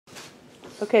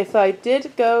Okay, so I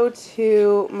did go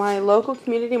to my local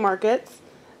community markets.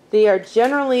 They are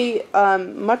generally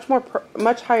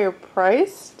much higher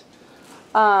priced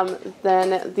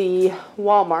than the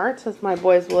Walmart, as my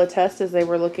boys will attest, as they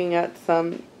were looking at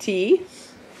some tea.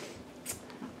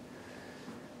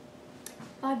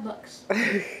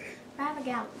 $5. Half a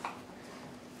gallon.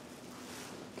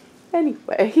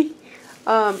 Anyway,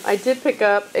 I did pick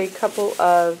up a couple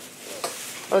of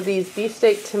these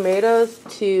beefsteak tomatoes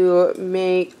to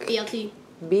make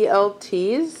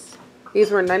BLTs. These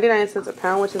were 99 cents a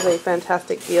pound, which is a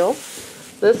fantastic deal.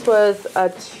 This was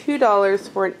 $2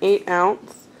 for an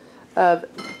 8-ounce of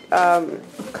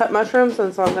cut mushrooms,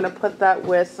 and so I'm going to put that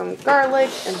with some garlic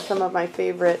and some of my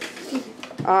favorite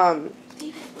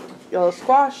yellow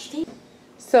squash.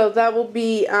 So that will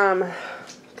be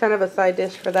kind of a side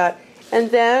dish for that. And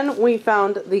then we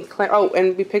found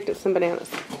and we picked up some bananas,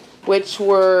 which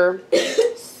were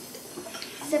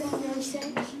 79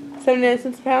 cents. 79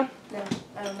 cents a pound? No,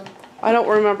 I don't know. I don't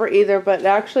remember either, but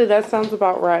actually that sounds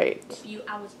about right.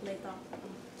 I was late off.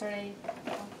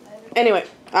 Anyway,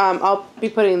 I'll be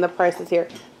putting the prices here.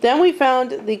 Then we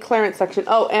found the clearance section.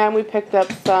 Oh, and we picked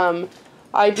up some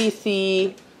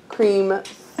IBC cream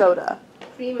soda,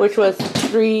 which was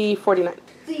 $3.49.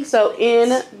 So in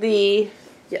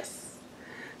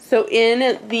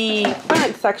the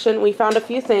clearance section, we found a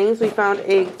few things. We found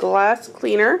a glass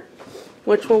cleaner,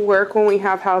 which will work when we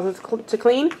have houses to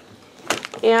clean.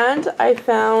 And I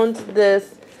found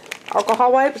this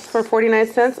alcohol wipes for 49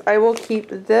 cents. I will keep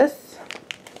this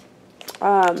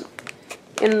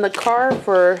in the car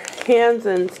for hands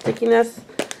and stickiness.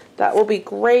 That will be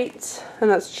great, and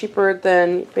that's cheaper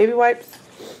than baby wipes.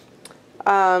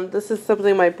 This is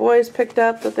something my boys picked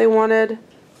up that they wanted.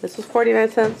 This was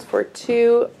 49 cents for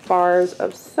 2 bars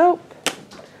of soap.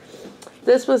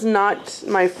 This was not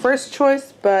my first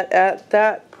choice, but at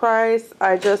that price,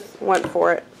 I just went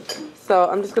for it. So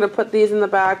I'm just going to put these in the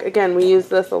back. Again, we use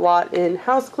this a lot in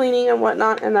house cleaning and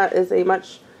whatnot, and that is a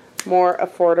much more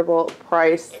affordable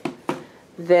price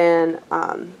than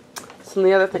some of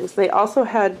the other things. They also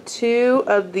had 2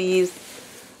 of these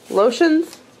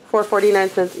lotions for 49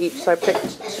 cents each, so I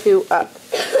picked 2 up.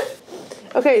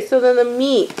 Okay, so then the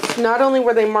meat, not only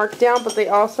were they marked down, but they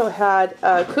also had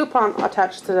a coupon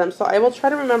attached to them. So I will try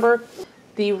to remember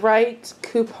the right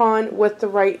coupon with the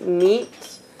right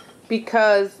meat,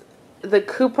 because the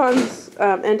coupons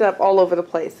end up all over the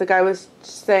place. The guy was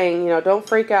saying, don't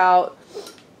freak out.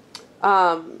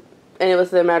 And it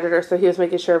was the Matador, so he was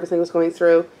making sure everything was going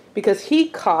through, because he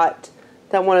caught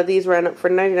that one of these ran up for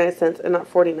 99 cents and not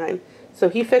 49. So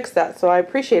he fixed that, so I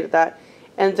appreciated that.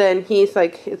 And then he's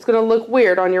like, it's going to look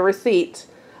weird on your receipt,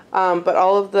 but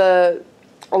all of the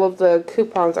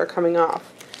coupons are coming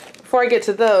off. Before I get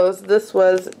to those, this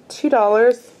was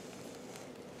 $2,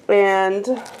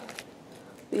 and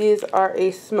these are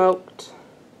a smoked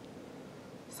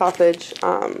sausage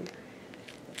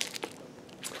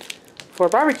for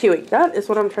barbecuing. That is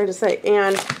what I'm trying to say.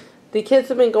 And the kids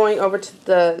have been going over to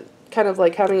the kind of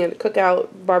like having a cookout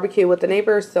barbecue with the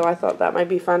neighbors, so I thought that might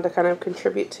be fun to kind of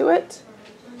contribute to it.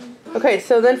 Okay,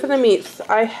 so then for the meats,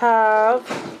 I have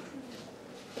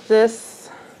this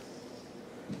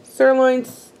sirloin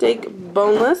steak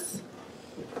boneless.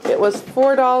 It was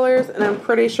 $4, and I'm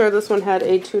pretty sure this one had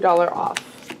a $2 off.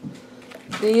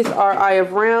 These are Eye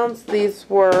of Rounds. These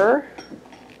were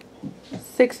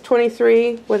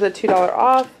 $6.23 with a $2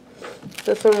 off.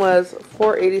 This one was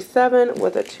 $4.87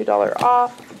 with a $2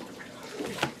 off.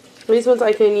 These ones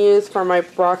I can use for my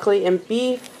broccoli and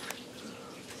beef.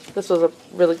 This was a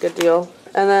really good deal.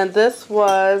 And then this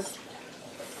was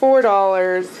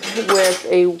 $4 with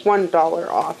a $1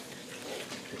 off,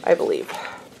 I believe.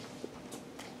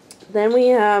 Then we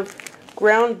have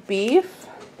ground beef.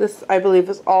 This, I believe,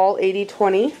 is all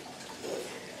 80/20.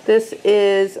 This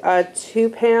is 2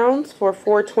 pounds for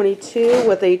 $4.22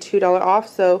 with a $2 off.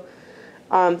 So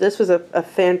this was a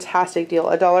fantastic deal.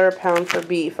 $1 a pound for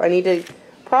beef. I need to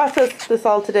process this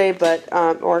all today, but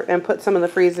and put some in the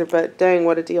freezer, but dang,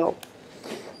 what a deal.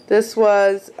 This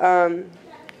was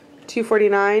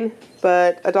 $2.49,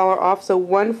 but $1 off, so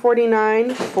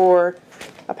 $1.49 for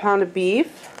a pound of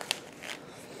beef.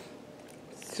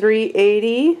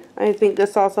 $3.80. I think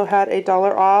this also had a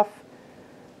 $1 off,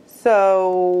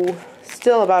 so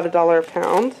still about $1 a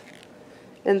pound.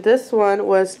 And this one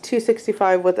was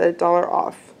 $2.65 with a $1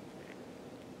 off,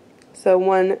 so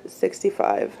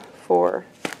 $1.65 for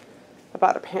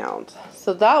about a pound.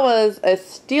 So that was a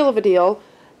steal of a deal.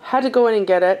 Had to go in and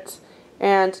get it,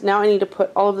 and now I need to put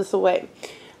all of this away.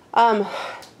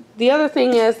 The other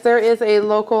thing is, there is a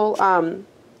local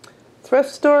thrift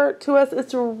store to us.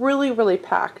 It's really, really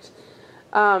packed.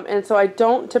 And so I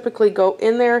don't typically go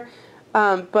in there.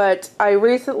 But I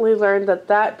recently learned that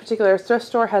that particular thrift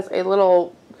store has a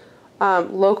little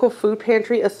local food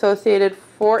pantry associated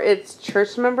for its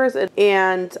church members,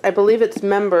 and I believe its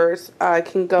members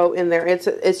can go in there.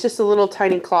 It's just a little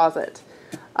tiny closet,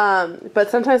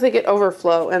 but sometimes they get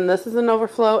overflow, and this is an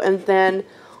overflow. And then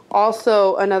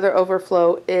also another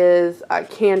overflow is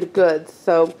canned goods.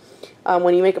 So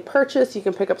when you make a purchase, you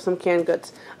can pick up some canned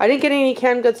goods. I didn't get any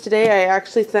canned goods today. I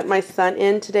actually sent my son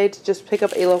in today to just pick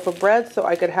up a loaf of bread so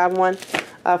I could have one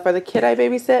for the kid I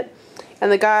babysit.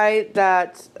 And the guy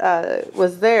that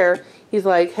was there, he's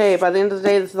like, hey, by the end of the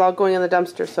day, this is all going in the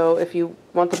dumpster. So if you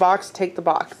want the box, take the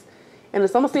box. And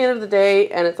it's almost the end of the day,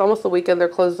 and it's almost the weekend. They're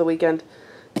closed the weekend.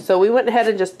 So we went ahead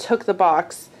and just took the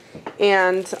box.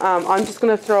 And I'm just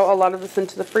going to throw a lot of this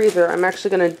into the freezer. I'm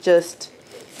actually going to just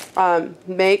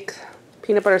make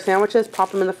peanut butter sandwiches,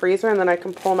 pop them in the freezer, and then I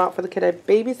can pull them out for the kid I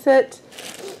babysit.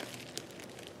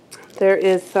 There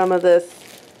is some of this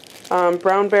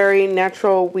Brownberry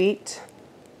natural wheat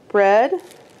bread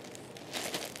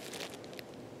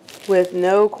with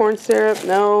no corn syrup,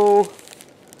 no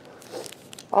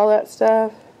all that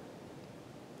stuff,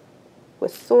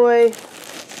 with soy.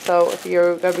 So if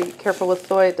you're going to be careful with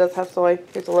soy, it does have soy.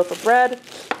 Here's a loaf of bread.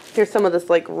 Here's some of this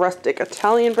like rustic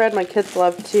Italian bread. My kids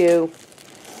love to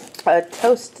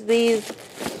toast these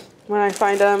when I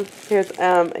find them. Here's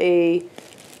a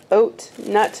oat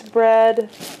nut bread.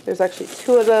 There's actually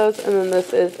 2 of those, and then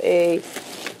this is a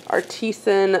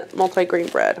artisan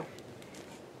multigrain bread,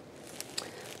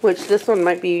 which this one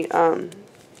might be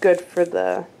good for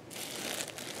the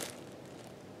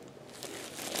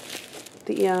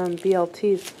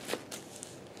BLTs.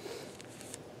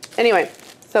 Anyway,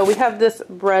 so we have this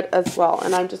bread as well,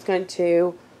 and I'm just going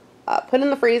to put in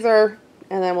the freezer,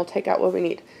 and then we'll take out what we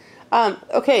need.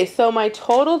 Okay, so my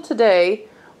total today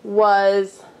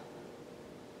was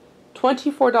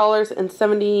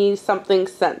 $24.70 something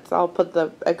cents. I'll put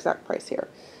the exact price here.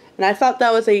 And I thought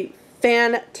that was a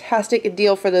fantastic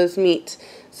deal for those meat.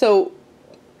 So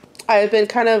I have been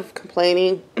kind of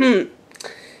complaining.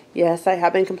 Yes, I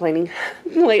have been complaining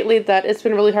lately that it's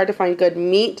been really hard to find good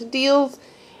meat deals.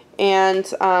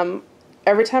 And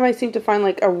every time I seem to find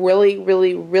like a really,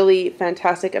 really, really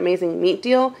fantastic, amazing meat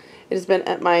deal, it has been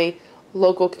at my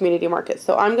local community market.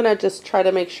 So I'm going to just try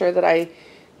to make sure that I,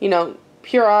 you know,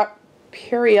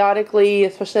 periodically,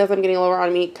 especially as I'm getting lower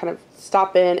on meat, kind of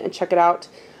stop in and check it out.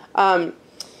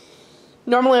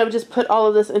 Normally I would just put all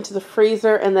of this into the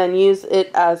freezer and then use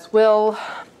it as will,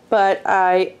 but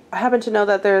I happen to know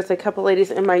that there's a couple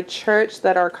ladies in my church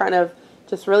that are kind of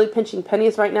just really pinching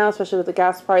pennies right now, especially with the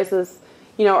gas prices.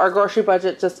 You know, our grocery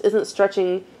budget just isn't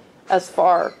stretching as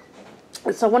far.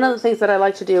 And so one of the things that I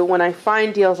like to do when I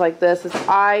find deals like this is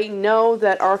I know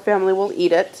that our family will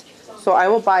eat it, so I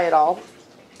will buy it all.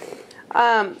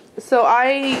 So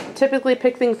I typically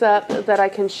pick things up that I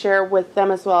can share with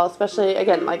them as well, especially,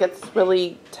 again, like it's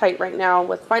really tight right now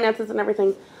with finances and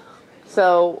everything.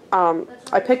 So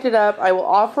I picked it up. I will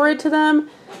offer it to them.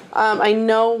 I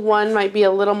know one might be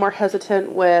a little more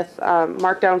hesitant with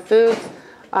markdown foods,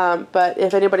 but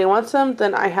if anybody wants them,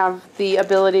 then I have the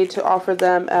ability to offer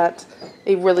them at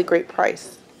a really great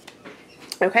price.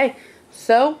 Okay,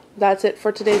 so that's it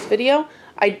for today's video.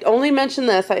 I only mentioned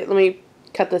this. Let me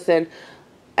cut this in.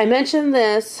 I mentioned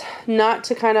this not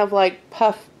to kind of like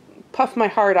puff my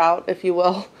heart out, if you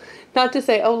will. Not to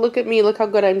say, oh, look at me, look how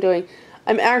good I'm doing.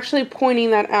 I'm actually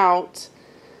pointing that out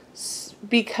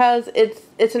because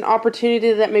it's an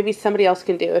opportunity that maybe somebody else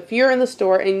can do. If you're in the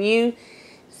store and you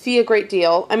see a great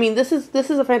deal, I mean, this is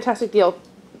a fantastic deal.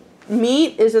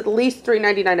 Meat is at least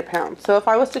 $3.99 a pound. So if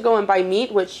I was to go and buy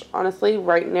meat, which honestly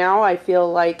right now I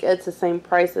feel like it's the same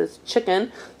price as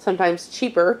chicken, sometimes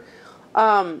cheaper,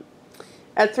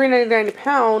 at $3.99 a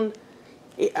pound,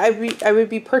 I would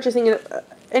be purchasing it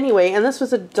anyway, and this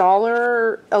was a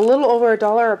little over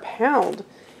 $1 a pound,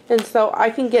 and so I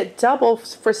can get double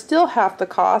for still half the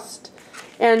cost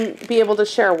and be able to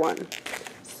share one.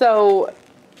 So,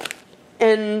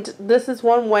 and this is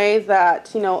one way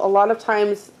that, you know, a lot of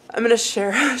times, I'm going to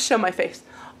show my face.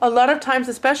 A lot of times,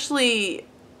 especially,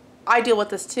 I deal with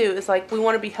this too, is like we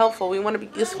want to be helpful, we want to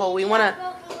be useful, we want to,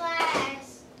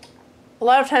 a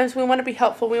lot of times we want to be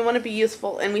helpful, we want to be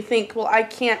useful, and we think, well, I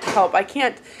can't help, I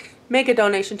can't make a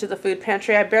donation to the food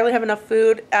pantry, I barely have enough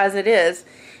food as it is.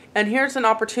 And here's an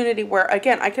opportunity where,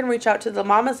 again, I can reach out to the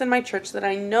mamas in my church that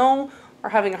I know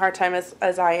are having a hard time as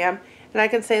I am, and I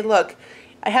can say, look,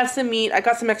 I have some meat, I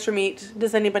got some extra meat,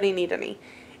 does anybody need any?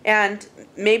 And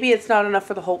maybe it's not enough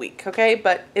for the whole week, okay,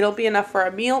 but it'll be enough for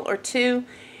a meal or two,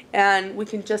 and we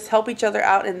can just help each other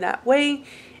out in that way.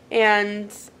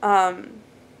 And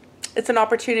it's an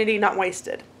opportunity not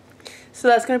wasted. So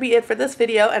that's going to be it for this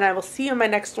video, and I will see you in my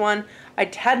next one.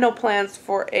 I had no plans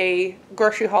for a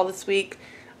grocery haul this week,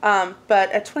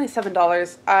 but at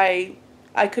 $27,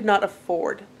 I could not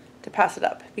afford to pass it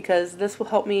up, because this will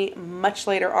help me much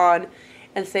later on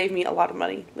and save me a lot of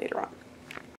money later on.